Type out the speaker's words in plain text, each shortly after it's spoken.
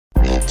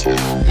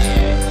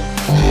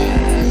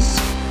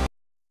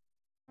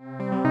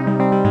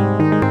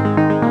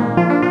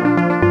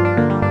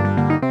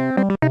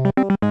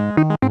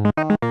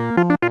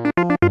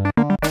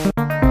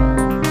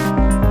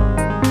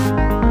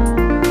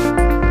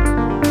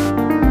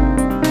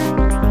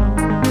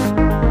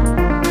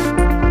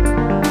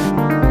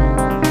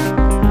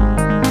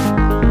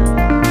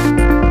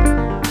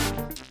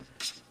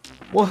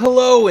Well,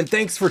 hello and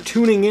thanks for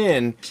tuning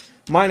in.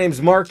 My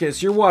name's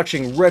Marcus, you're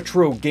watching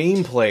Retro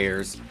Game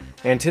Players,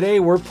 and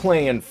today we're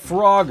playing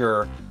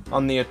Frogger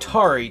on the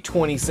Atari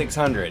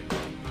 2600.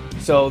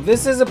 So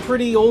this is a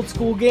pretty old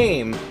school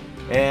game,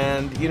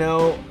 and you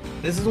know,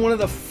 this is one of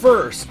the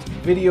first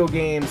video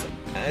games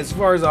as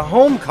far as a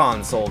home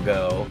console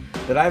go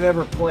that I've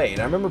ever played.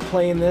 I remember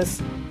playing this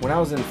when I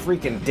was in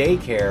freaking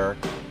daycare,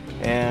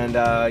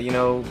 and you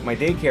know, my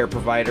daycare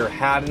provider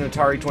had an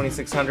Atari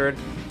 2600.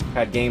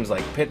 Had games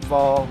like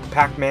Pitfall,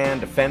 Pac-Man,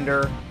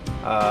 Defender,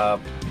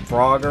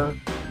 Frogger,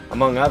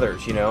 among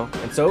others, you know.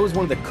 And so it was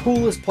one of the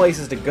coolest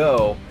places to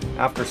go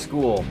after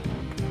school.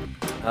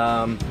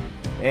 School,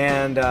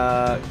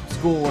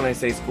 when I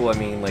say school, I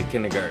mean like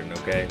kindergarten,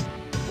 okay?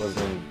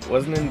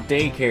 Wasn't in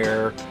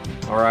daycare,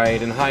 all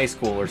right, in high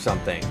school or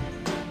something,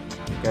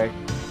 okay?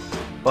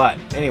 But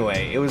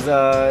anyway, it was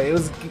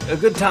a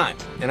good time.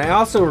 And I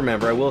also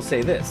remember, I will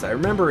say this, I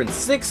remember in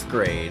 6th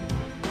grade,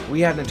 we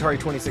had an Atari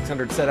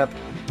 2600 set up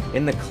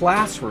in the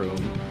classroom,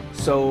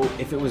 so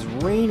if it was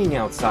raining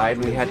outside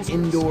and we had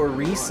indoor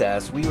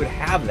recess, we would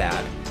have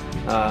that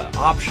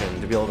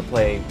option to be able to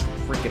play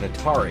freaking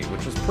Atari,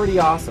 which was pretty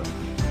awesome.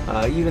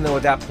 Even though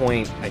at that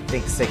point, I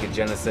think Sega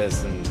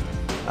Genesis and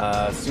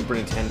Super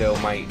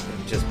Nintendo might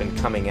have just been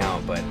coming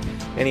out, but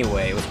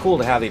anyway, it was cool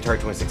to have the Atari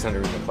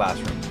 2600 in the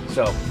classroom.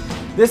 So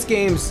this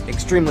game's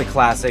extremely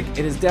classic.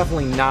 It is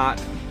definitely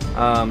not,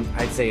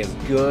 I'd say, as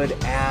good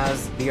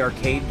as the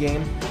arcade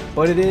game,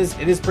 but it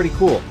is pretty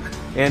cool.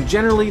 And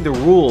generally the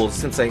rules,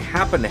 since I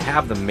happen to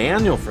have the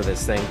manual for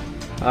this thing,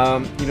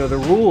 you know, the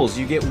rules,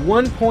 you get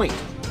 1 point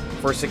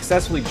for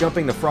successfully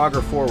jumping the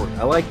Frogger forward.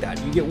 I like that.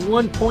 You get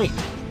 1 point.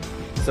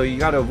 So you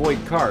got to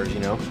avoid cars, you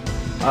know.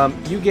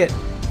 You get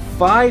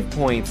 5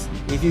 points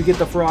if you get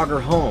the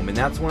Frogger home, and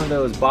that's one of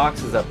those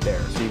boxes up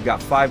there. So you've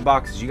got 5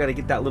 boxes. You got to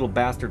get that little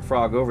bastard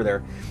frog over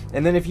there.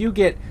 And then if you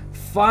get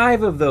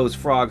 5 of those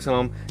frogs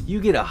home, you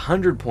get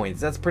 100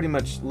 points. That's pretty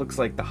much looks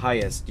like the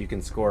highest you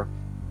can score.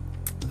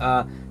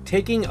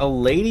 Taking a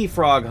lady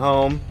frog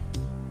home,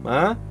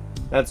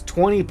 that's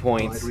 20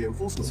 points.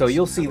 So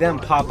you'll see them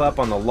pop up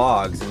on the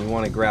logs, and you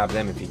want to grab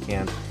them if you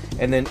can.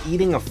 And then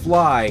eating a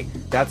fly,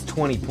 that's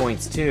 20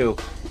 points too.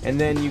 And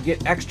then you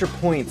get extra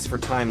points for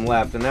time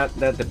left, and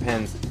that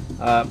depends.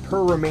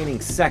 Per remaining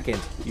second,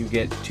 you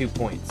get 2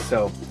 points.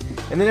 So,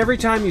 and then every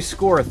time you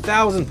score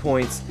 1,000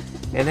 points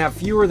and have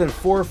fewer than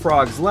 4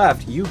 frogs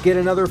left, you get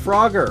another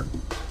Frogger.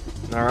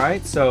 All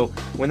right, so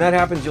when that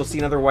happens, you'll see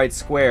another white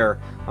square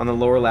on the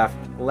lower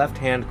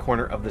left-hand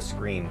corner of the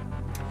screen.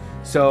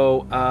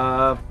 So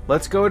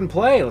let's go ahead and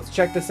play. Let's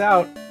check this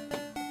out.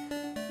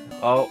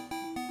 Oh,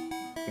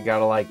 you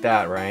gotta like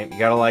that, right? You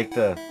gotta like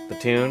the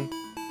tune.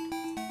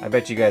 I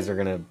bet you guys are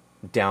gonna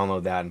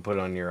download that and put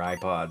it on your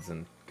iPods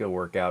and go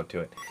work out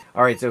to it.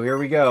 All right, so here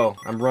we go.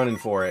 I'm running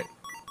for it.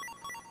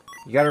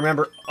 You gotta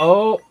remember,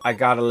 oh, I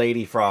got a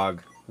lady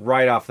frog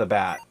right off the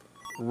bat.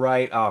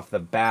 Right off the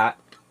bat.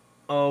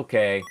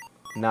 Okay,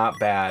 not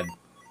bad.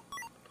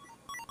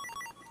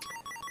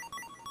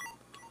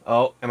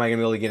 Oh, am I going to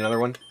be able to get another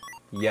one?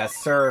 Yes,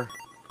 sir.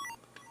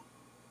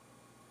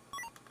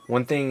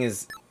 One thing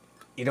is,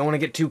 you don't want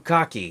to get too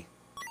cocky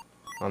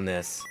on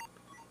this.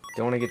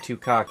 Don't want to get too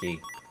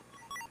cocky.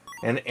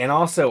 And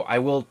also, I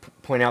will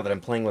point out that I'm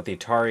playing with the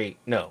Atari...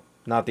 No,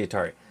 not the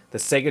Atari. The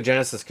Sega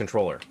Genesis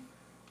controller.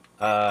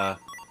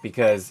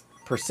 Because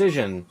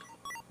precision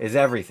is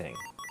everything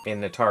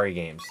in Atari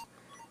games.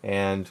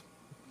 And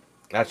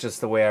that's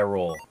just the way I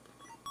roll.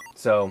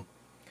 So,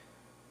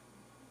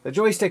 the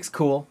joystick's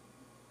cool.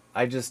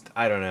 I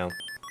don't know.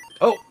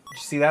 Oh, did you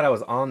see that? I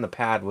was on the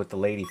pad with the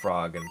lady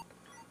frog and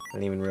I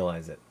didn't even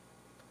realize it.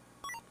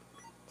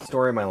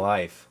 Story of my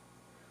life.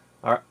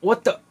 All right,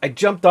 what the? I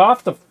jumped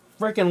off the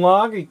freaking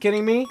log? Are you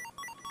kidding me?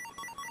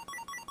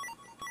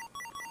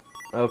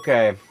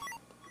 Okay.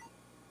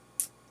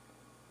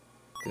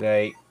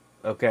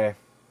 Okay.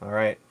 All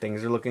right,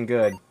 things are looking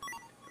good.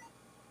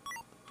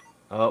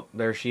 Oh,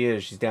 there she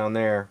is. She's down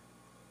there.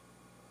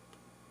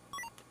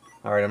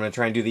 All right, I'm going to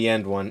try and do the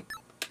end one.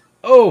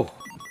 Oh!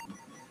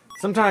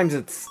 Sometimes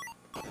it's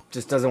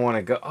just doesn't want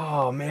to go.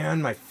 Oh,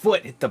 man, my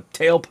foot hit the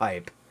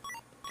tailpipe.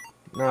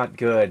 Not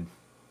good.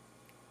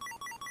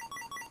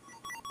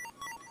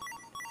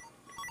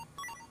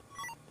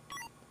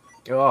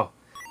 Oh,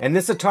 and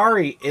this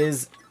Atari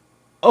is...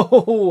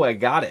 Oh, I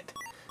got it.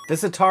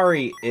 This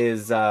Atari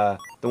is the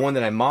one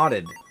that I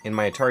modded in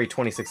my Atari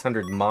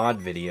 2600 mod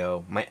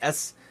video. My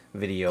S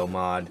video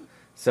mod.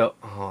 So,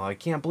 oh, I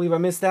can't believe I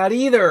missed that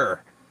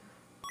either.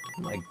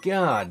 Oh my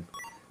god.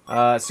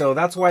 So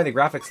that's why the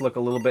graphics look a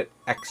little bit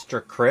extra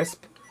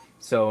crisp.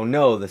 So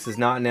no, this is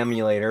not an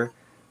emulator.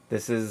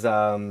 This is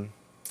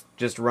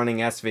just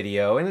running S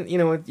video. And you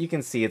know, you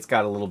can see it's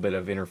got a little bit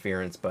of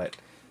interference, but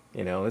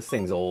you know, this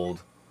thing's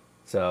old.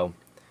 So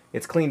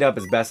it's cleaned up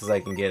as best as I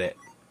can get it.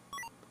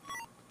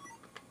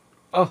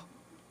 Oh,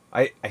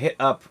 I hit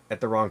up at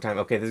the wrong time.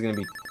 Okay, this is going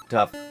to be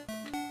tough.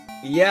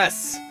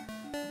 Yes!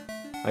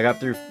 I got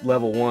through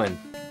level 1.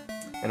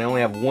 And I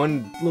only have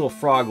one little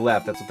frog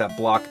left. That's what that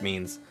block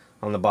means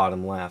on the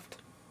bottom left.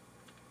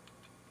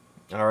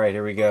 All right,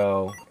 here we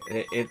go.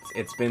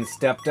 It's been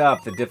stepped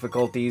up. The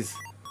difficulty's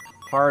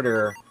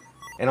harder.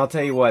 And I'll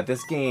tell you what,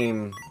 this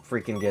game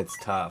freaking gets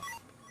tough.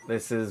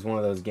 This is one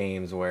of those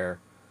games where,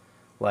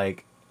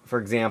 like, for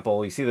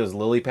example, you see those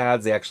lily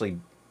pads? They actually...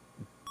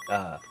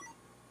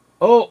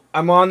 Oh,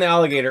 I'm on the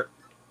alligator.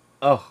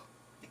 Oh.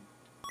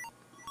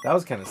 That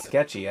was kind of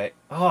sketchy.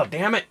 Oh,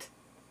 damn it.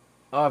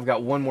 Oh, I've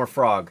got one more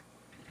frog.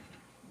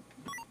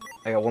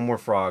 I got one more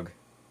frog.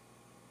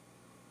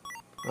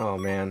 Oh,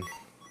 man.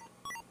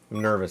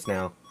 I'm nervous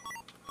now.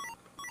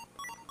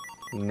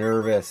 I'm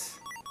nervous.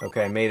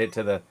 Okay, I made it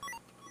to the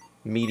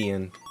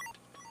median.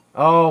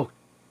 Oh,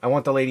 I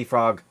want the lady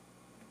frog.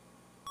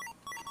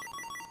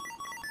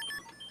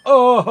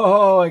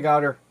 Oh, I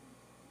got her.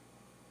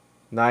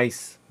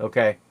 Nice.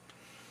 Okay.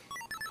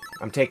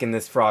 I'm taking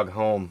this frog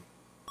home.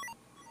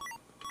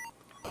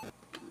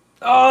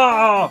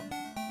 Oh!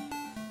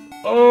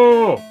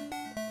 Oh!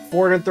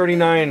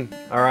 439.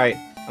 Alright,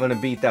 I'm gonna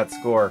beat that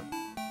score.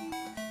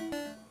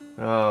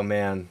 Oh,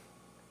 man.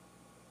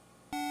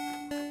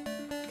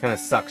 Kind of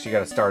sucks you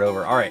gotta start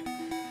over. Alright.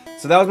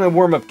 So that was my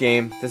warm-up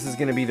game. This is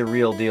gonna be the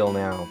real deal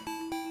now.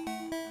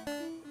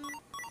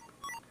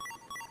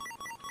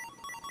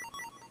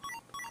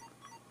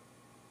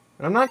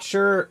 And I'm not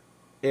sure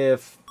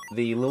if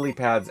the lily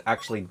pads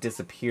actually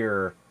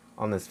disappear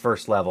on this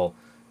first level.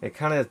 It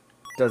kind of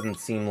doesn't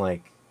seem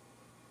like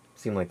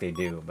they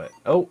do, but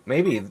oh,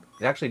 maybe it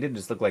actually did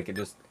just look like it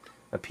just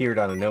appeared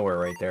out of nowhere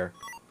right there.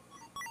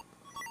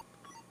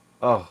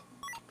 Oh.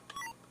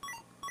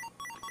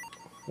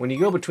 When you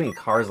go between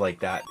cars like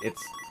that,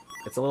 it's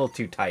a little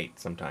too tight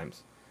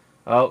sometimes.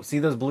 Oh, see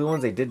those blue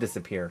ones? They did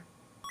disappear.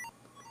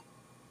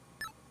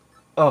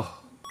 Oh.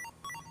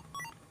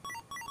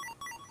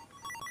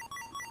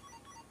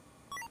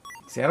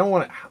 See, I don't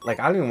want to, like,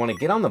 I don't even want to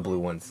get on the blue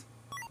ones.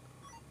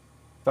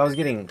 If I was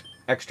getting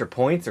extra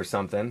points or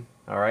something.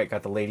 Alright,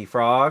 got the lady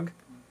frog.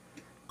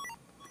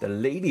 The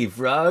lady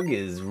frog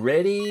is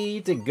ready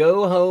to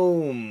go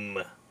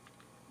home.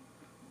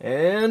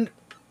 And,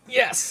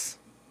 yes!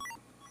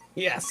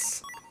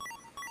 Yes!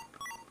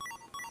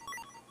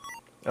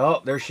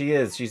 Oh, there she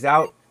is. She's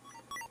out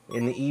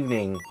in the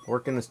evening,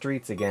 working the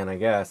streets again, I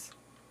guess.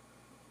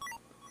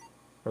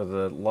 Or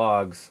the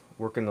logs.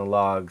 Working the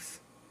logs.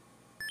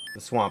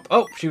 The swamp.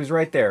 Oh, she was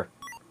right there.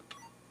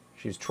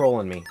 She was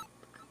trolling me.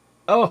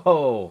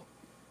 Oh!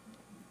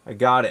 I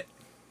got it.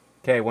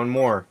 Okay, one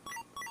more.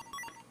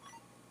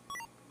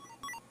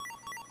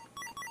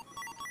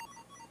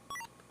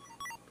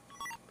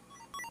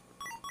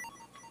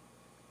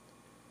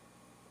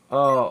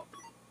 Oh.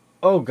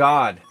 Oh,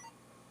 God.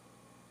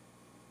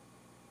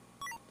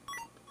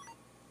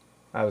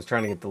 I was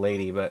trying to get the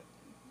lady, but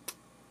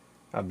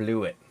I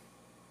blew it.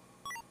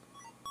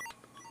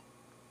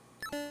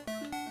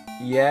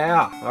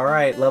 Yeah,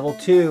 alright, level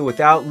 2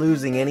 without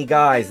losing any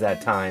guys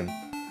that time.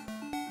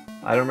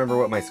 I don't remember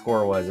what my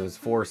score was. It was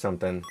 4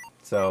 something.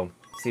 So,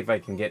 see if I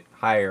can get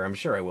higher. I'm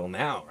sure I will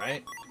now,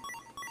 right?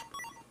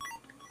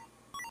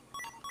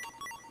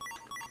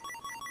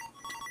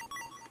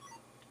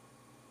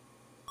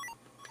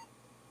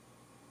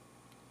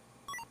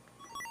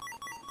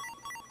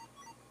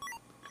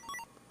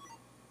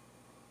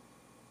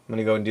 I'm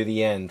gonna go and do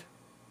the end.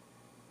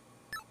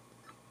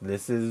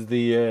 This is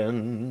the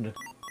end.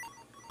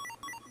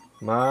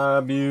 My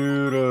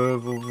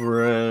beautiful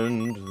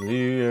friend,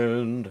 the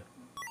end.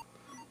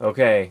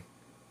 Okay.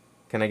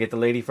 Can I get the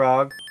lady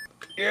frog?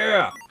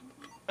 Yeah!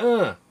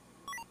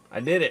 I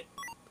did it.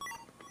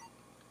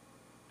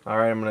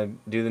 Alright, I'm gonna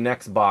do the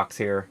next box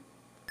here.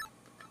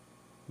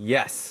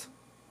 Yes!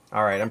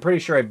 Alright, I'm pretty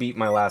sure I beat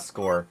my last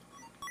score.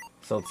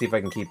 So let's see if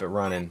I can keep it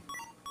running.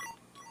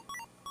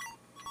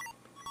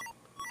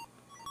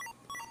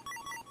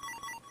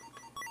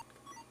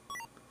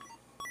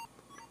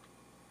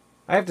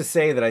 I have to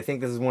say that I think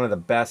this is one of the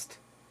best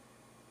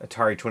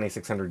Atari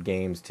 2600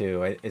 games,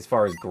 too, as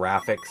far as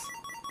graphics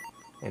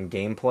and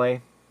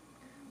gameplay.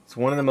 It's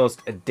one of the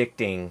most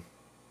addicting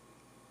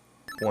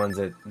ones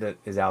that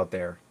is out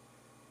there.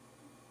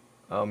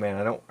 Oh, man,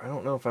 I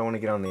don't know if I want to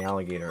get on the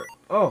alligator.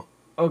 Oh!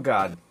 Oh,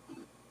 God.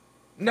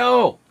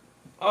 No!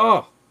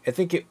 Oh! I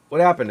think it... What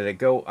happened? Did it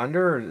go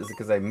under, or is it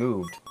because I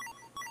moved?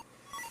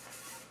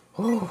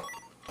 Oh!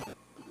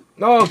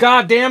 Oh,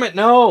 God damn it!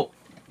 No!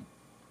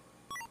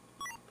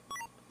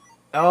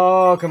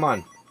 Oh, come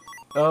on.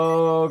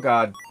 Oh,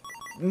 God.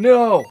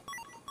 No!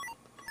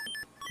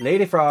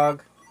 Lady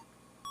frog.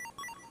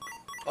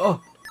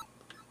 Oh!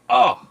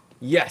 Oh!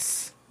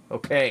 Yes!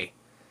 Okay.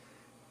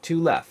 2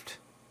 left.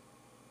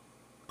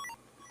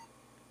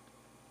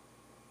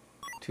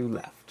 2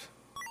 left.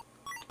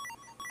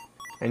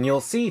 And you'll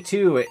see,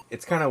 too,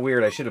 it's kind of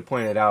weird. I should have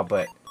pointed it out,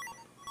 but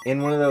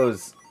in one of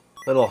those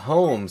little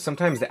homes,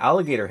 sometimes the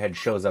alligator head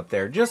shows up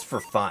there just for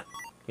fun.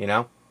 You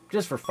know?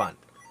 Just for fun.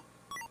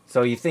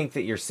 So you think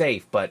that you're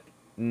safe, but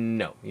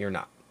no, you're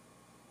not.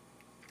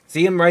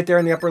 See him right there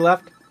in the upper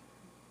left?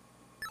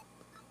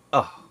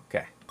 Oh,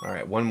 okay. All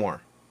right, one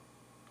more.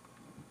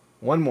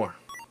 One more.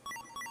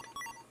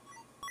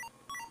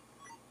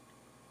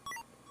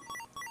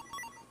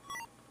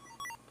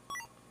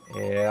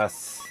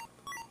 Yes.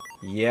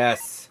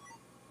 Yes.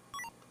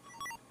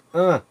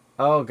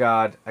 Oh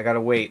god, I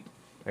gotta wait.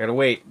 I gotta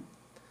wait.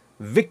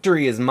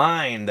 Victory is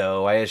mine,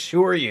 though, I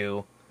assure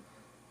you.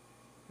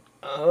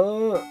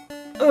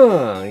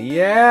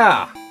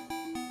 Yeah.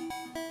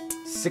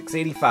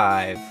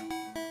 685.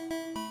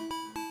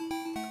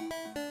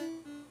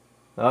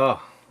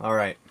 Oh, all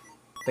right.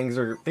 Things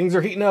are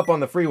heating up on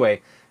the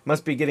freeway.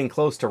 Must be getting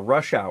close to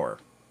rush hour.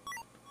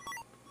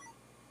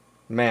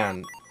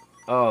 Man,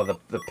 oh,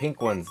 the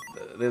pink ones,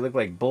 they look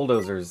like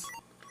bulldozers.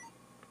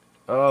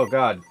 Oh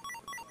god.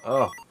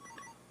 Oh.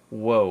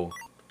 Whoa.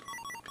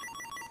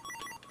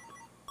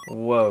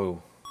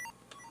 Whoa.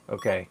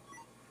 Okay.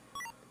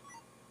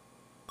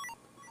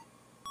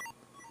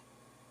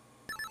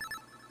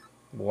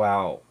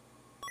 Wow.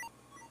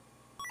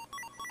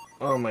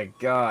 Oh my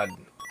god.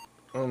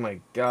 Oh my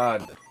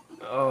god.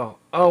 Oh.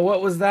 Oh,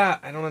 what was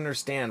that? I don't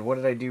understand. What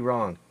did I do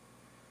wrong?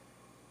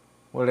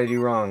 What did I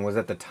do wrong? Was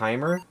that the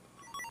timer? Is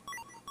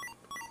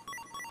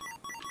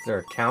there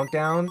a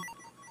countdown?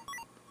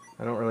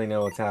 I don't really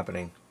know what's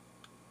happening.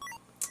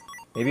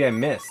 Maybe I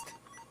missed.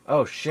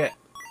 Oh, shit.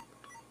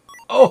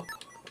 Oh!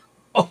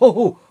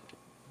 Oh!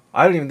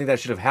 I don't even think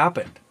that should have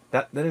happened.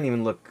 That didn't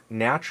even look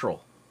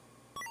natural.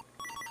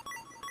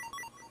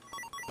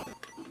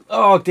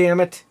 Oh, damn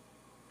it.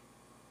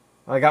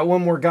 I got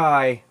one more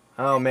guy.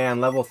 Oh,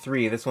 man, level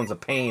 3. This one's a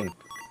pain.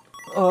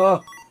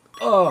 Oh!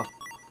 Oh!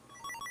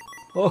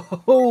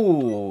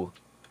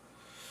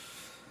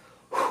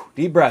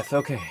 Deep breath.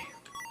 Okay.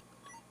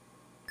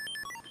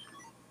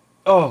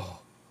 Oh.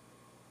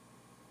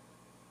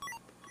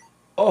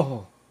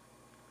 Oh.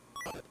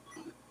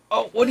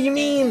 Oh, what do you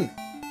mean?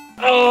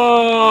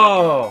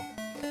 Oh!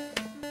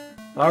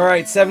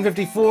 Alright,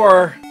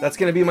 754. That's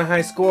going to be my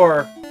high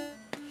score.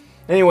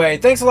 Anyway,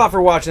 thanks a lot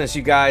for watching this,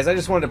 you guys. I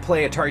just wanted to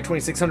play Atari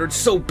 2600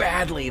 so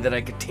badly that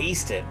I could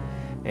taste it.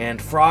 And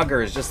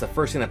Frogger is just the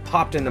first thing that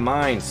popped into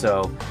mind,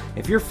 so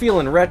if you're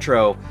feeling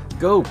retro,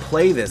 go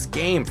play this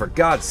game, for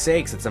God's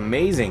sakes. It's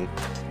amazing.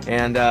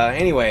 And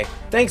anyway,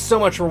 thanks so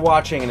much for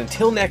watching, and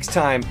until next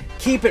time,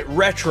 keep it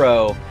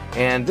retro.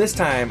 And this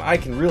time, I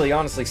can really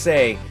honestly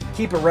say,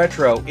 keep it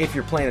retro if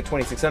you're playing a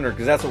 2600,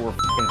 because that's what we're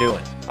f***ing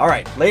doing.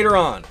 Alright, later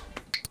on.